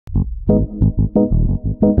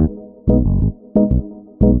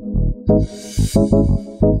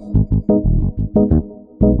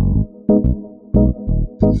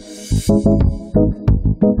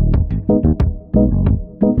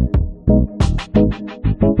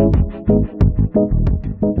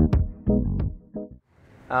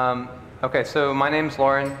Okay, so my name's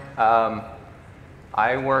Loren.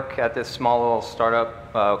 I work at this small little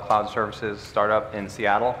startup, cloud services startup in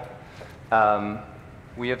Seattle.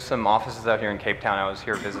 We have some offices out here in Cape Town. I was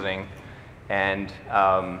here visiting, and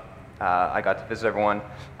I got to visit everyone.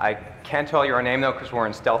 I can't tell you our name though, because we're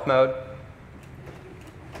in stealth mode.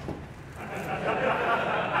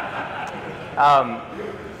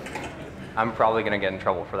 I'm probably going to get in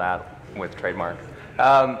trouble for that with trademark.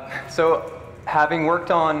 So having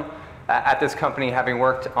worked on, at this company, having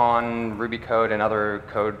worked on Ruby code and other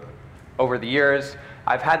code over the years,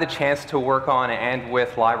 I've had the chance to work on and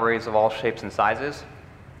with libraries of all shapes and sizes.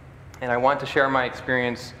 And I want to share my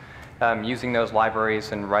experience using those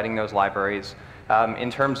libraries and writing those libraries in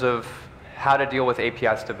terms of how to deal with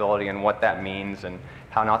API stability and what that means and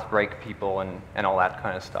how not to break people and all that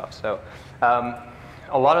kind of stuff. So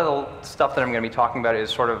a lot of the stuff that I'm going to be talking about is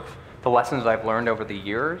sort of the lessons I've learned over the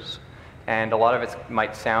years. And a lot of it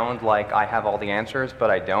might sound like I have all the answers, but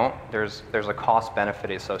I don't. There's a cost-benefit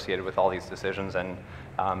associated with all these decisions, and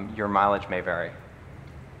your mileage may vary.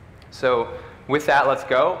 So with that, let's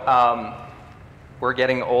go. We're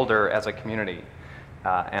getting older as a community,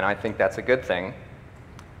 and I think that's a good thing.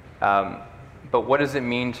 But what does it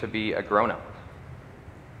mean to be a grown-up?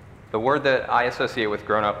 The word that I associate with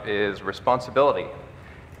grown-up is responsibility.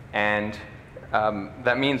 And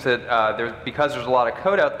that means that because there's a lot of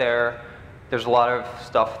code out there, there's a lot of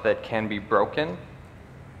stuff that can be broken.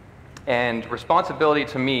 And responsibility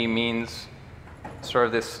to me means sort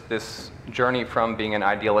of this journey from being an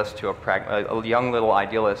idealist to a young little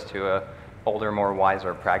idealist to a older, more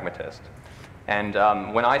wiser pragmatist. And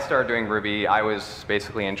when I started doing Ruby, I was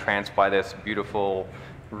basically entranced by this beautiful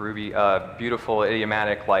Ruby, beautiful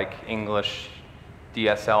idiomatic, like English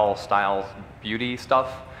DSL style beauty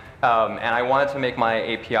stuff. And I wanted to make my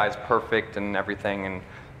APIs perfect and everything.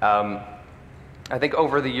 And I think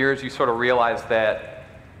over the years you sort of realize that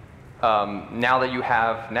now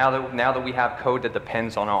that we have code that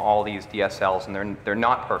depends on all these DSLs and they're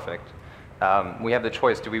not perfect, we have the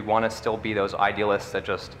choice: do we want to still be those idealists that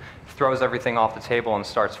just throws everything off the table and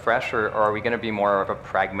starts fresh, or are we going to be more of a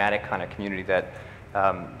pragmatic kind of community that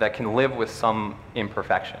that can live with some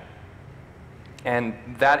imperfection? And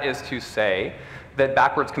that is to say that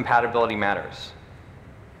backwards compatibility matters.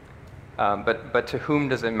 But to whom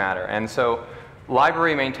does it matter? And so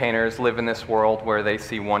library maintainers live in this world where they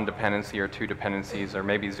see one dependency or two dependencies or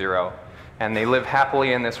maybe zero. And they live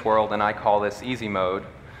happily in this world, and I call this easy mode,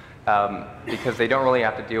 because they don't really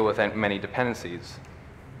have to deal with many dependencies.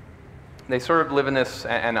 They sort of live in this,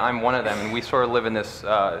 and I'm one of them, and we sort of live in this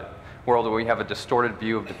world where we have a distorted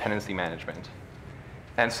view of dependency management.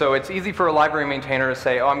 And so it's easy for a library maintainer to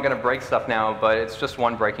say, oh, I'm going to break stuff now, but it's just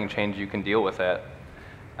one breaking change, you can deal with it.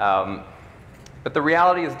 But the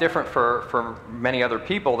reality is different for many other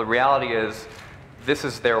people. The reality is this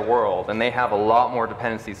is their world, and they have a lot more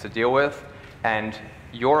dependencies to deal with, and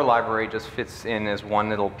your library just fits in as one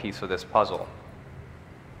little piece of this puzzle.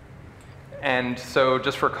 And so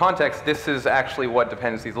just for context, this is actually what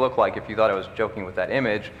dependencies look like. If you thought I was joking with that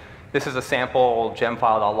image, this is a sample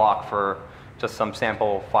gemfile.lock for just some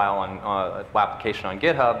sample file on application on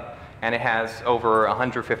GitHub, and it has over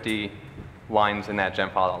 150 lines in that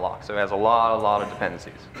gemfile.lock. So it has a lot of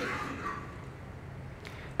dependencies.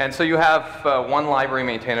 And so you have one library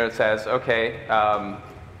maintainer that says, okay,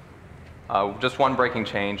 just one breaking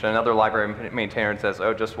change, and another library maintainer that says,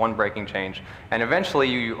 oh, just one breaking change, and eventually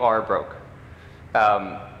you are broke.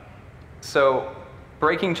 So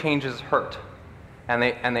breaking changes hurt, and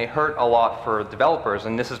they hurt a lot for developers,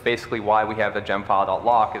 and this is basically why we have a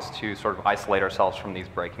gemfile.lock, is to sort of isolate ourselves from these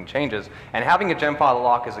breaking changes. And having a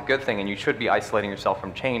gemfile.lock is a good thing, and you should be isolating yourself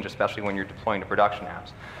from change, especially when you're deploying to production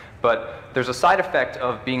apps. But there's a side effect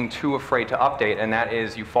of being too afraid to update, and that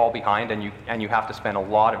is you fall behind, and you have to spend a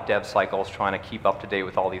lot of dev cycles trying to keep up to date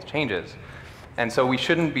with all these changes. And so we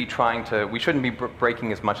shouldn't be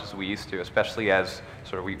breaking as much as we used to, especially as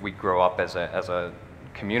sort of we grow up as a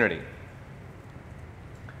community.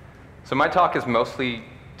 So my talk is mostly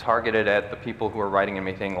targeted at the people who are writing and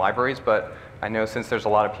maintaining libraries, but I know since there's a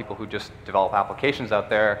lot of people who just develop applications out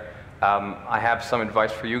there, I have some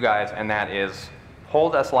advice for you guys, and that is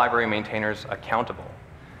hold us library maintainers accountable.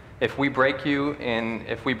 If we break you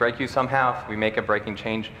somehow, if we make a breaking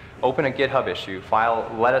change, open a GitHub issue,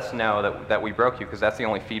 let us know that we broke you, because that's the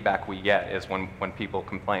only feedback we get is when people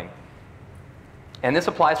complain. And this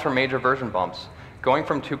applies for major version bumps. Going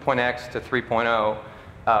from 2.x to 3.0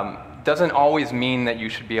 doesn't always mean that you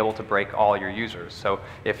should be able to break all your users. So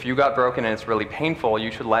if you got broken and it's really painful,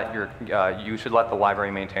 you should let the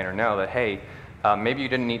library maintainer know that, hey, maybe you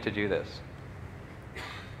didn't need to do this.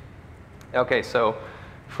 Okay, so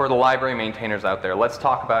for the library maintainers out there, let's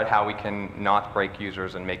talk about how we can not break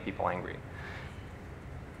users and make people angry.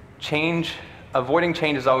 Avoiding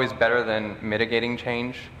change is always better than mitigating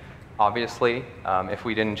change. Obviously, if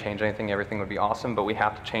we didn't change anything, everything would be awesome, but we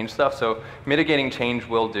have to change stuff. So mitigating change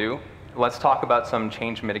will do. Let's talk about some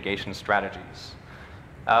change mitigation strategies.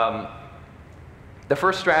 The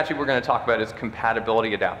first strategy we're going to talk about is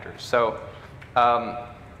compatibility adapters. So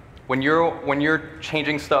when you're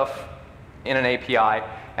changing stuff in an API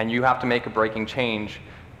and you have to make a breaking change,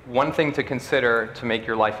 one thing to consider to make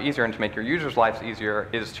your life easier and to make your users' lives easier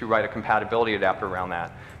is to write a compatibility adapter around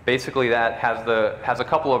that. Basically, that has a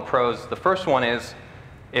couple of pros. The first one is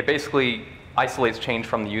it basically isolates change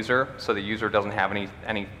from the user, so the user doesn't have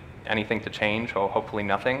anything to change, or hopefully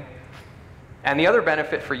nothing. And the other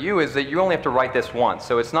benefit for you is that you only have to write this once,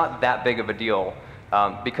 so it's not that big of a deal,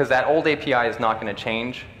 because that old API is not going to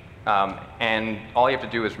change, and all you have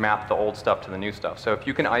to do is map the old stuff to the new stuff. So if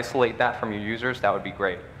you can isolate that from your users, that would be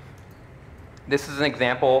great. This is an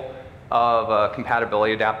example of a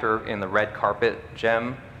compatibility adapter in the Red Carpet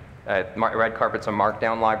gem. Red Carpet's a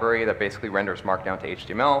markdown library that basically renders markdown to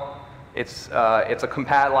HTML. It's a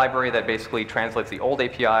compat library that basically translates the old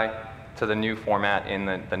API to the new format in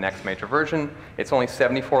the next major version. It's only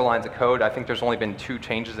 74 lines of code. I think there's only been 2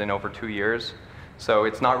 changes in over 2 years. So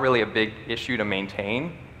it's not really a big issue to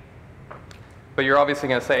maintain. But you're obviously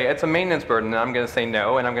going to say, it's a maintenance burden, and I'm going to say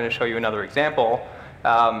no, and I'm going to show you another example.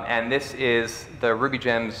 And this is the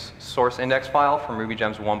RubyGems source index file from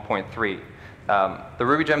RubyGems 1.3. The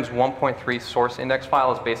RubyGems 1.3 source index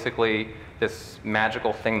file is basically this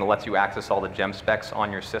magical thing that lets you access all the gem specs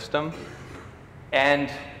on your system. And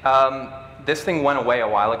this thing went away a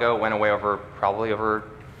while ago, probably over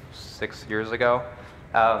 6 years ago.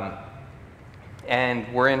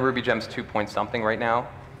 And we're in RubyGems 2-point-something right now.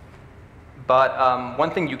 But one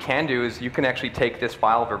thing you can do is you can actually take this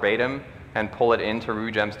file verbatim and pull it into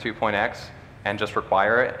RubyGems 2.x and just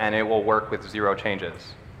require it, and it will work with 0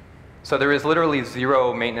 changes. So there is literally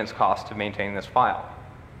 0 maintenance cost to maintain this file.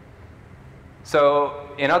 So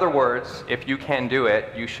in other words, if you can do it,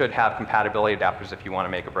 you should have compatibility adapters if you want to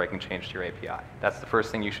make a breaking change to your API. That's the first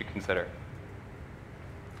thing you should consider.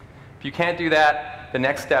 If you can't do that, the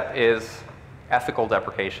next step is ethical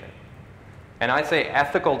deprecation. And I say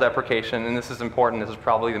ethical deprecation, and this is important, this is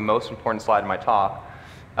probably the most important slide in my talk.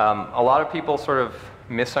 A lot of people sort of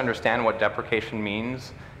misunderstand what deprecation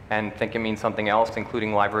means and think it means something else,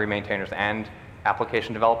 including library maintainers and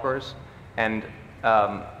application developers. And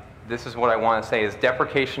this is what I want to say, is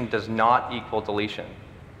deprecation does not equal deletion.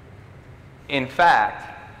 In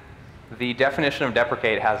fact, the definition of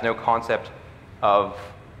deprecate has no concept of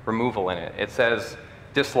removal in it. It says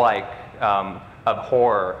dislike,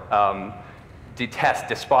 abhor, detest,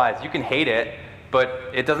 despise. You can hate it, but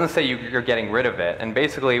it doesn't say you're getting rid of it. And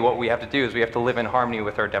basically what we have to do is we have to live in harmony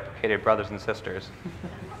with our deprecated brothers and sisters.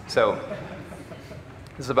 So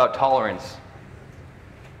this is about tolerance.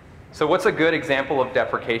 So what's a good example of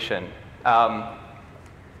deprecation?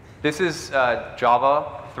 This is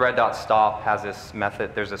Java. Thread.stop has this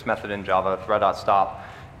method. There's this method in Java, thread.stop.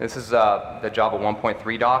 This is the Java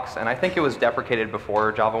 1.3 docs, and I think it was deprecated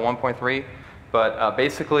before Java 1.3, but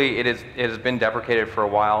basically it has been deprecated for a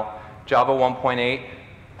while. Java 1.8,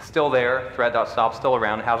 still there. Thread.stop, still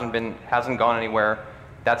around. Hasn't gone anywhere.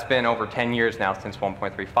 That's been over 10 years now since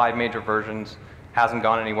 1.3. 5 major versions, hasn't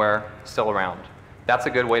gone anywhere, still around. That's a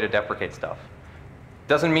good way to deprecate stuff.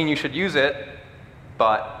 Doesn't mean you should use it,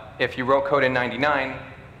 but if you wrote code in '99,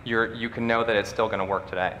 you can know that it's still going to work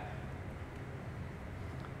today.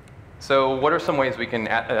 So what are some ways we can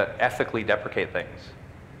ethically deprecate things?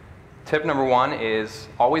 Tip number 1 is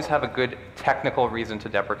always have a good technical reason to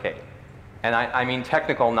deprecate. And I mean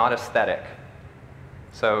technical, not aesthetic.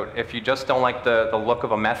 So if you just don't like the look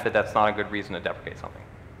of a method, that's not a good reason to deprecate something.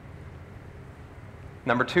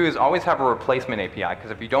 Number 2 is always have a replacement API, because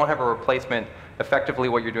if you don't have a replacement, effectively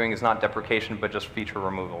what you're doing is not deprecation, but just feature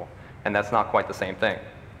removal. And that's not quite the same thing.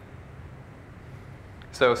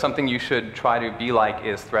 So something you should try to be like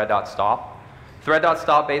is thread.stop.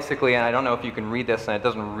 Thread.stop basically, and I don't know if you can read this, and it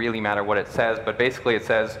doesn't really matter what it says, but basically it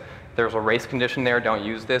says there's a race condition there, don't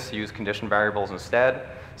use this, use condition variables instead.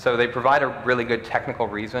 So they provide a really good technical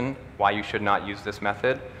reason why you should not use this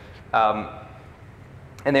method. And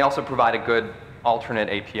they also provide a good alternate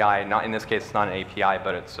API. Not in this case, it's not an API,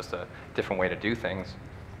 but it's just a different way to do things.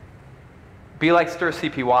 Be like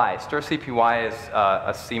stir-cpy. Stir-cpy is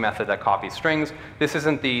a C method that copies strings. This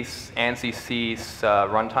isn't the ANSI C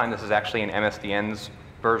runtime. This is actually an MSDN's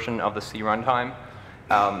version of the C runtime.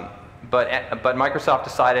 But Microsoft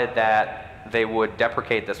decided that they would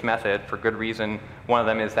deprecate this method for good reason. One of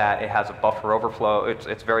them is that it has a buffer overflow.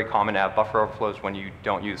 It's very common to have buffer overflows when you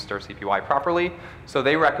don't use stir-cpy properly. So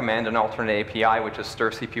they recommend an alternate API, which is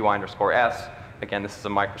stir-cpy_s. Again, this is a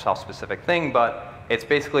Microsoft-specific thing, but it's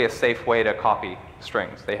basically a safe way to copy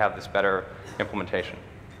strings. They have this better implementation.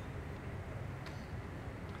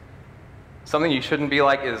 Something you shouldn't be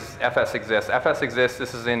like is fsexist. Fsexist,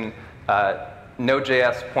 this is in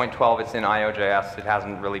Node.js 0.12, it's in IO.js. It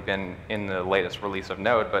hasn't really been in the latest release of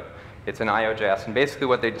Node, but it's in IO.js. And basically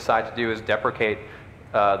what they decide to do is deprecate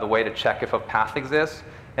the way to check if a path exists.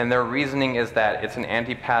 And their reasoning is that it's an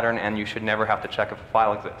anti-pattern and you should never have to check if a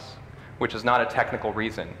file exists, which is not a technical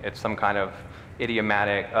reason. It's some kind of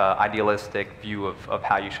idiomatic, idealistic view of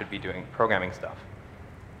how you should be doing programming stuff.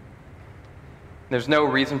 There's no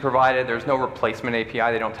reason provided. There's no replacement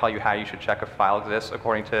API. They don't tell you how you should check if a file exists.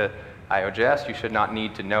 According to IO.js, you should not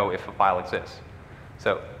need to know if a file exists.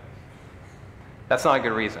 So that's not a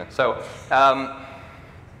good reason. So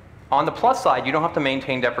on the plus side, you don't have to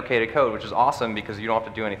maintain deprecated code, which is awesome because you don't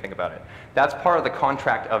have to do anything about it. That's part of the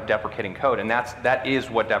contract of deprecating code, and that is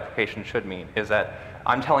what deprecation should mean, is that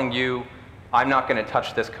I'm telling you, I'm not going to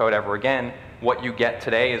touch this code ever again. What you get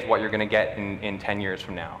today is what you're going to get in 10 years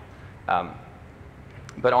from now.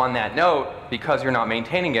 But on that note, because you're not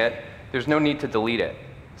maintaining it, there's no need to delete it.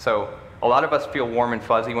 So a lot of us feel warm and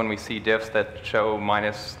fuzzy when we see diffs that show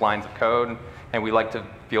minus lines of code, and we like to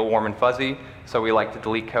feel warm and fuzzy, so we like to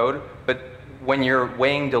delete code. But when you're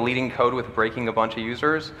weighing deleting code with breaking a bunch of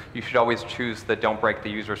users, you should always choose the don't break the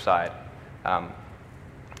user side.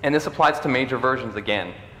 And this applies to major versions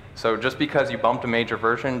again. So just because you bumped a major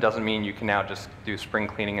version doesn't mean you can now just do spring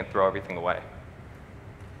cleaning and throw everything away.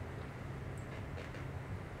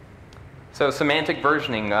 So semantic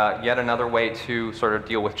versioning, yet another way to sort of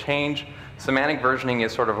deal with change. Semantic versioning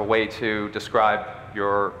is sort of a way to describe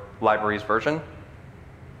your library's version.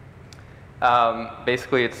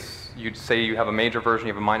 Basically, you'd say you have a major version,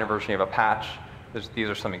 you have a minor version, you have a patch. These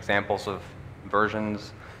are some examples of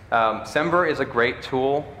versions. Semver is a great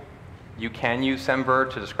tool. You can use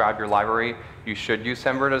Semver to describe your library. You should use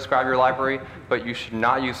Semver to describe your library, but you should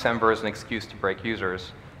not use Semver as an excuse to break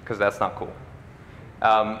users, because that's not cool.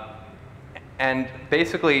 And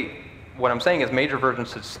basically, what I'm saying is major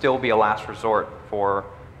versions should still be a last resort for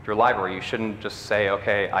your library. You shouldn't just say,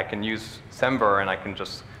 okay, I can use Semver and I can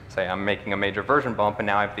just say I'm making a major version bump and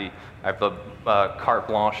now I have the carte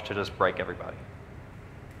blanche to just break everybody.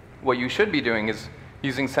 What you should be doing is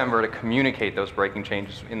using Semver to communicate those breaking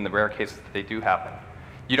changes in the rare cases that they do happen.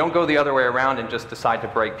 You don't go the other way around and just decide to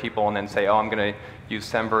break people and then say, oh, I'm going to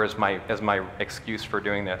use Semver as my excuse for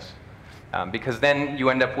doing this. Because then you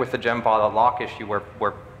end up with the gem-bottle lock issue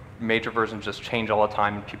where major versions just change all the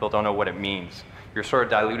time and people don't know what it means. You're sort of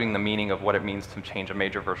diluting the meaning of what it means to change a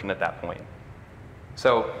major version at that point.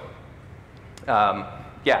 So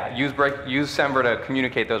yeah, use Semver to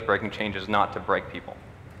communicate those breaking changes, not to break people.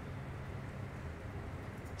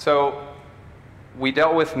 So we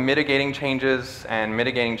dealt with mitigating changes, and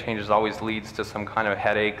mitigating changes always leads to some kind of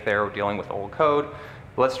headache there dealing with old code.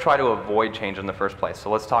 Let's try to avoid change in the first place. So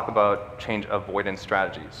let's talk about change avoidance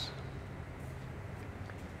strategies.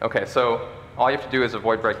 Okay, so all you have to do is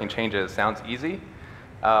avoid breaking changes. Sounds easy?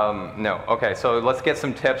 No. Okay, so let's get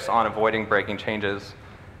some tips on avoiding breaking changes.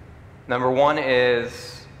 Number one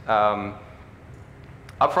is upfront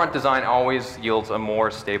design always yields a more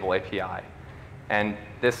stable API. And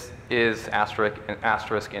this is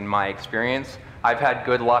asterisk in my experience. I've had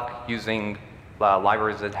good luck using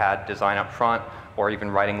libraries that had design up front, or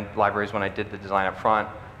even writing libraries when I did the design up front.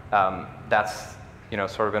 That's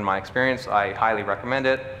sort of been my experience. I highly recommend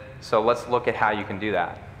it. So let's look at how you can do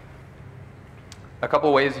that. A couple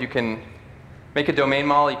of ways you can make a domain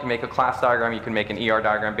model, you can make a class diagram, you can make an ER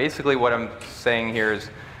diagram. Basically what I'm saying here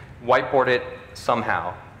is whiteboard it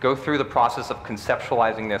somehow. Go through the process of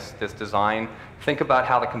conceptualizing this design. Think about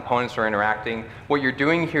how the components are interacting. What you're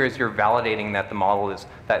doing here is you're validating that the model is,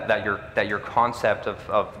 that your concept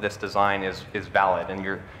of this design is valid, and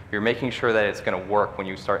you're making sure that it's going to work when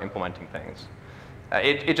you start implementing things.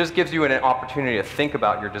 It just gives you an opportunity to think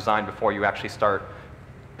about your design before you actually start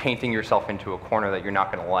painting yourself into a corner that you're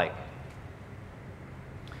not going to like.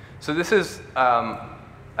 So this is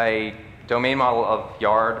a domain model of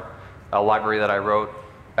Yard, a library that I wrote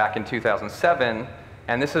back in 2007,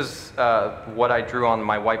 and this is what I drew on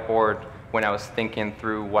my whiteboard when I was thinking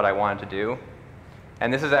through what I wanted to do.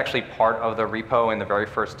 And this is actually part of the repo in the very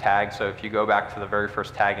first tag. So if you go back to the very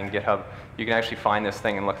first tag in GitHub, you can actually find this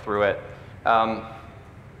thing and look through it.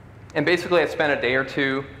 And basically, I spent a day or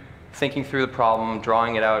two thinking through the problem,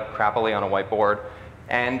 drawing it out crappily on a whiteboard.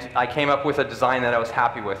 And I came up with a design that I was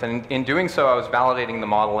happy with. And in doing so, I was validating the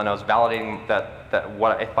model, and I was validating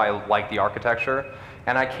if I liked the architecture.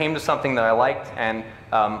 And I came to something that I liked, and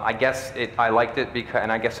I guess I liked it,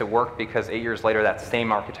 and I guess it worked because 8 years later, that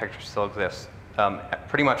same architecture still exists.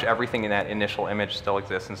 Pretty much everything in that initial image still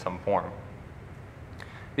exists in some form.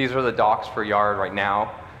 These are the docs for Yard right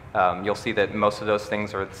now. You'll see that most of those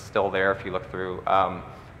things are still there if you look through. I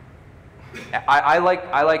like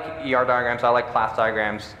ER diagrams, I like class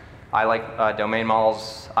diagrams, I like domain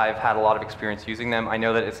models. I've had a lot of experience using them. I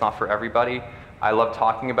know that it's not for everybody. I love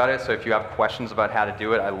talking about it, so if you have questions about how to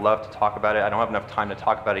do it, I love to talk about it. I don't have enough time to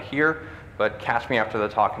talk about it here, but catch me after the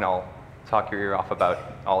talk and I'll talk your ear off about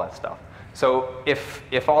all that stuff. So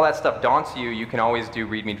if all that stuff daunts you, you can always do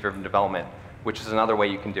README-driven development, which is another way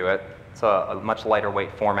you can do it. It's a much lighter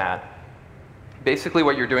weight format. Basically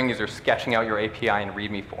what you're doing is you're sketching out your API in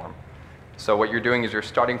README form. So what you're doing is you're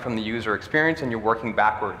starting from the user experience and you're working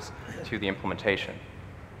backwards to the implementation.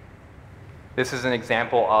 This is an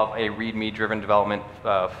example of a README-driven development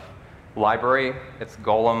library. It's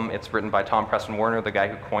Golem. It's written by Tom Preston-Werner, the guy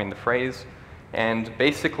who coined the phrase. And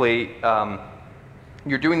basically,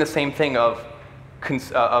 you're doing the same thing of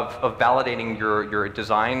validating your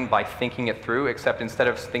design by thinking it through, except instead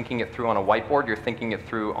of thinking it through on a whiteboard, you're thinking it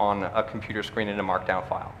through on a computer screen in a markdown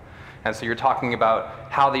file. And so you're talking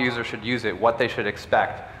about how the user should use it, what they should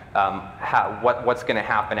expect, what's going to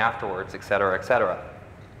happen afterwards, et cetera, et cetera.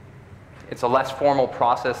 It's a less formal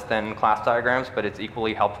process than class diagrams, but it's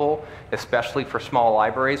equally helpful, especially for small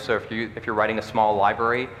libraries. So if you're writing a small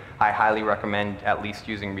library, I highly recommend at least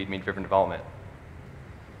using README-driven development.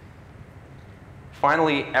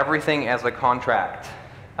 Finally, everything as a contract.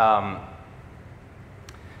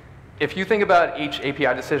 If you think about each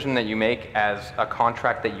API decision that you make as a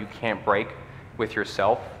contract that you can't break with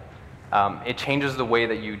yourself, it changes the way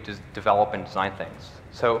that you develop and design things.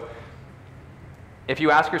 So if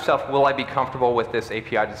you ask yourself, will I be comfortable with this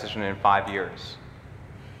API decision in 5 years?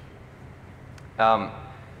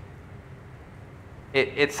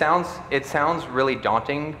 It sounds really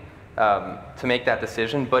daunting to make that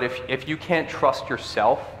decision, but if you can't trust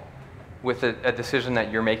yourself with a decision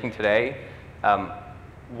that you're making today,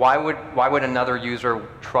 why would another user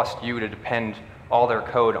trust you to depend all their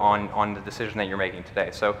code on the decision that you're making today?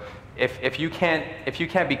 So if you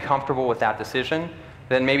can't be comfortable with that decision,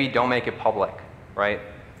 then maybe don't make it public, right?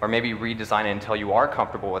 Or maybe redesign it until you are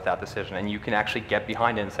comfortable with that decision and you can actually get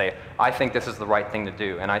behind it and say, I think this is the right thing to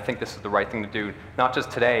do, and I think this is the right thing to do, not just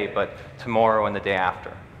today, but tomorrow and the day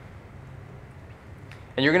after.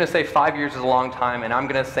 And you're going to say 5 years is a long time, and I'm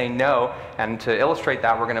going to say no, and to illustrate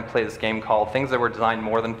that, we're going to play this game called Things That Were Designed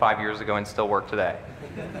More Than 5 Years Ago and Still Work Today.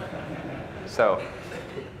 So,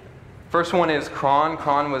 first one is cron.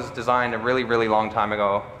 Cron was designed a really, really long time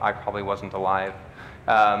ago. I probably wasn't alive.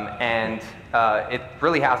 It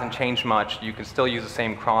really hasn't changed much. You can still use the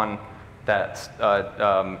same cron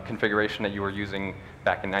configuration that you were using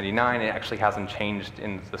back in '99. It actually hasn't changed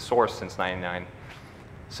in the source since '99.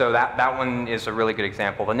 So that one is a really good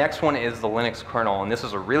example. The next one is the Linux kernel, and this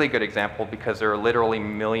is a really good example because there are literally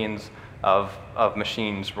millions of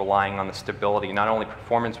machines relying on the stability, not only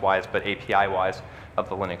performance-wise, but API-wise, of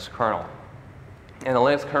the Linux kernel. And the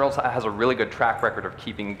Linux kernel has a really good track record of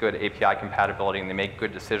keeping good API compatibility, and they make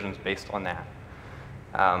good decisions based on that.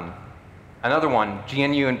 Another one,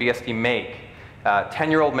 GNU and BSD make.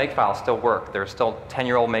 10-year-old makefiles still work. There are still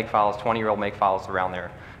 10-year-old makefiles, 20-year-old makefiles around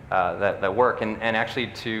there that work. And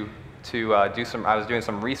actually, I was doing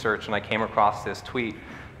some research, and I came across this tweet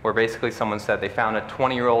where basically someone said they found a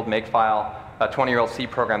 20-year-old makefile, a 20-year-old C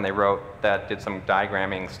program they wrote that did some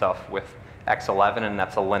diagramming stuff with X11, and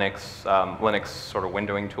that's a Linux sort of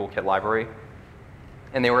windowing toolkit library.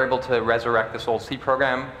 And they were able to resurrect this old C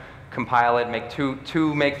program, compile it, make two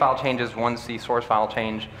makefile changes, one C source file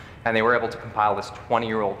change, and they were able to compile this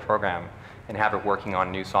 20-year-old program and have it working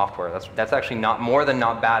on new software. That's actually not more than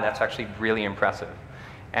not bad. That's actually really impressive.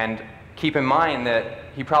 And keep in mind that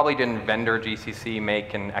he probably didn't vendor GCC,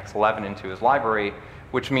 make, and X11 into his library,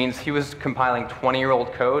 which means he was compiling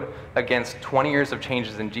 20-year-old code against 20 years of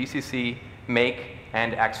changes in GCC, make,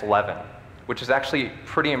 and X11, which is actually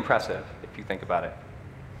pretty impressive if you think about it.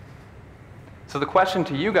 So the question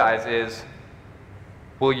to you guys is,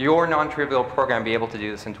 will your non-trivial program be able to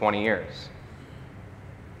do this in 20 years?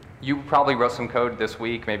 You probably wrote some code this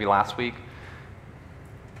week, maybe last week.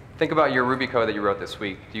 Think about your Ruby code that you wrote this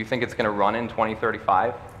week. Do you think it's going to run in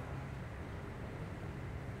 2035?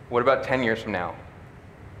 What about 10 years from now?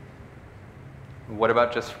 What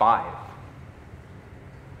about just 5?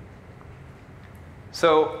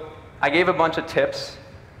 So I gave a bunch of tips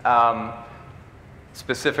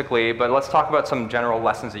specifically, but let's talk about some general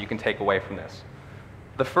lessons that you can take away from this.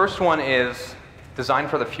 The first one is design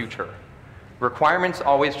for the future. Requirements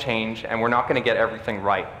always change, and we're not going to get everything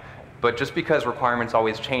right. But just because requirements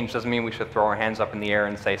always change doesn't mean we should throw our hands up in the air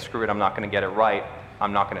and say, screw it, I'm not going to get it right,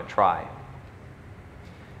 I'm not going to try.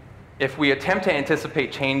 If we attempt to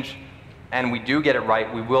anticipate change and we do get it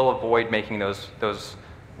right, we will avoid making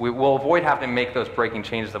we will avoid having to make those breaking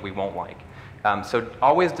changes that we won't like. So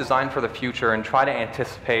always design for the future and try to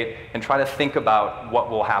anticipate and try to think about what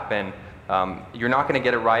will happen. You're not going to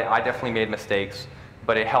get it right. I definitely made mistakes,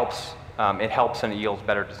 but it helps and it yields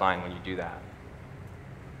better design when you do that.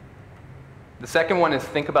 The second one is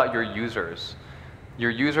think about your users. Your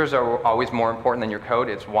users are always more important than your code.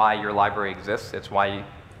 It's why your library exists. It's why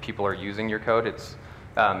people are using your code. It's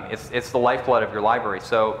the lifeblood of your library.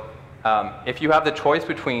 So if you have the choice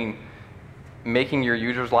between making your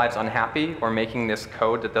users' lives unhappy or making this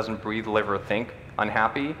code that doesn't breathe, live, or think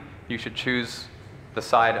unhappy, you should choose the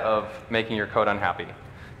side of making your code unhappy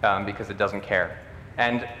because it doesn't care.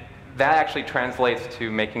 And that actually translates to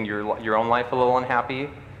making your own life a little unhappy,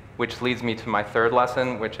 which leads me to my third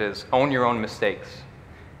lesson, which is own your own mistakes.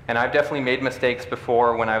 And I've definitely made mistakes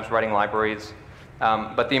before when I was writing libraries.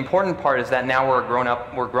 But the important part is that now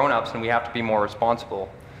we're grown-ups and we have to be more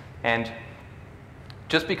responsible. And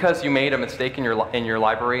just because you made a mistake in your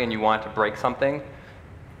library and you want to break something,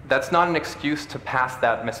 that's not an excuse to pass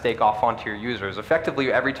that mistake off onto your users.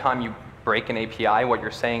 Effectively, every time you break an API, what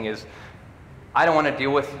you're saying is, I don't want to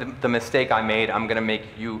deal with the mistake I made. I'm going to make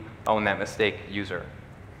you own that mistake, user.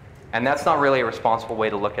 And that's not really a responsible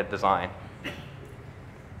way to look at design.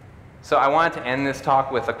 So I wanted to end this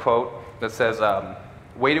talk with a quote that says,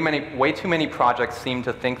 way too many projects seem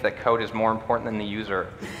to think that code is more important than the user,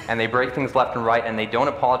 and they break things left and right, and they don't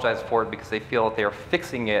apologize for it because they feel that they are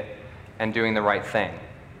fixing it and doing the right thing.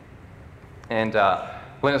 And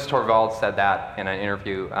Linus Torvalds said that in an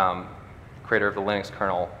interview, creator of the Linux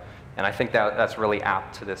kernel, and I think that's really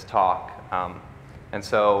apt to this talk. And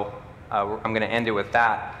so I'm going to end it with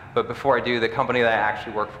that. But before I do, the company that I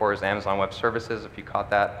actually work for is Amazon Web Services, if you caught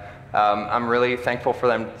that. I'm really thankful for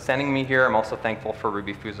them sending me here. I'm also thankful for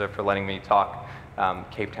Rubyfuza for letting me talk.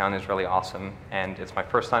 Cape Town is really awesome, and it's my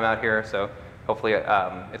first time out here, so hopefully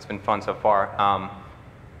it's been fun so far.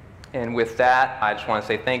 And with that, I just want to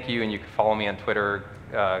say thank you, and you can follow me on Twitter,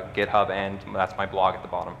 GitHub, and that's my blog at the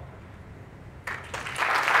bottom.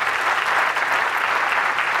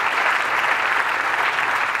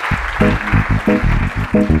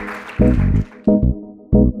 Thank you.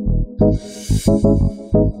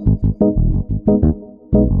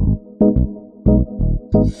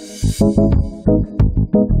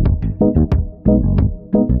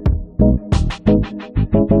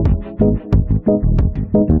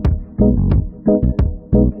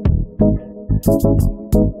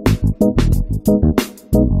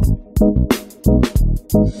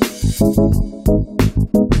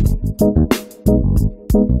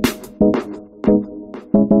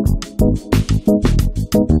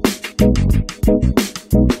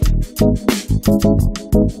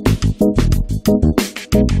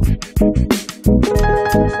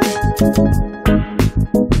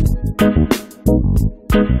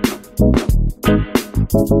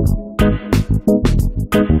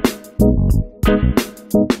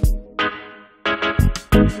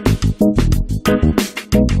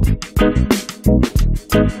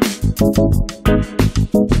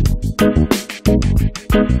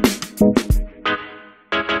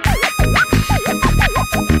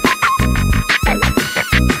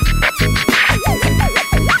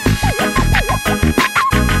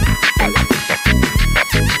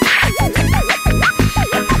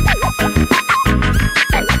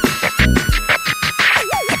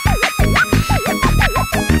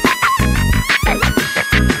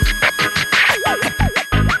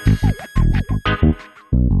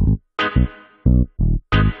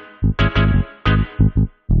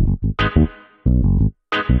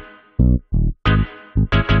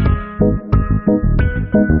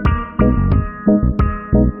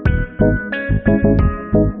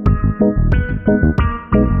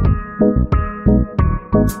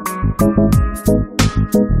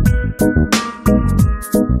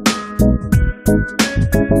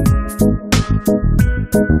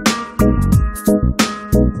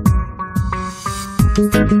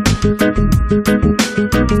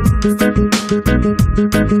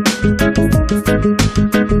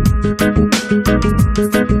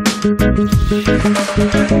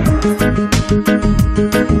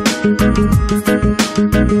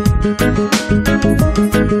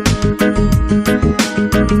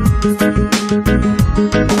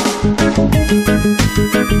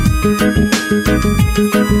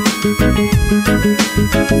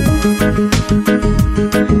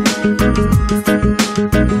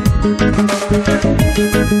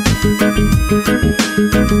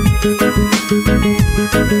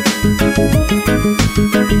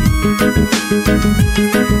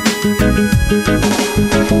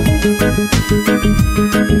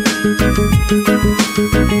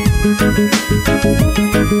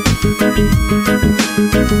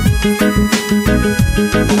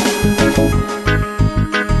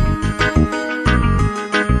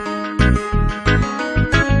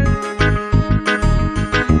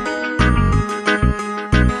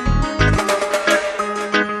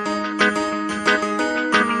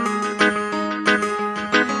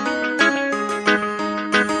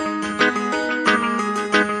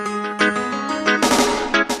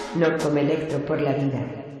 No come electro por la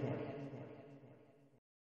vida.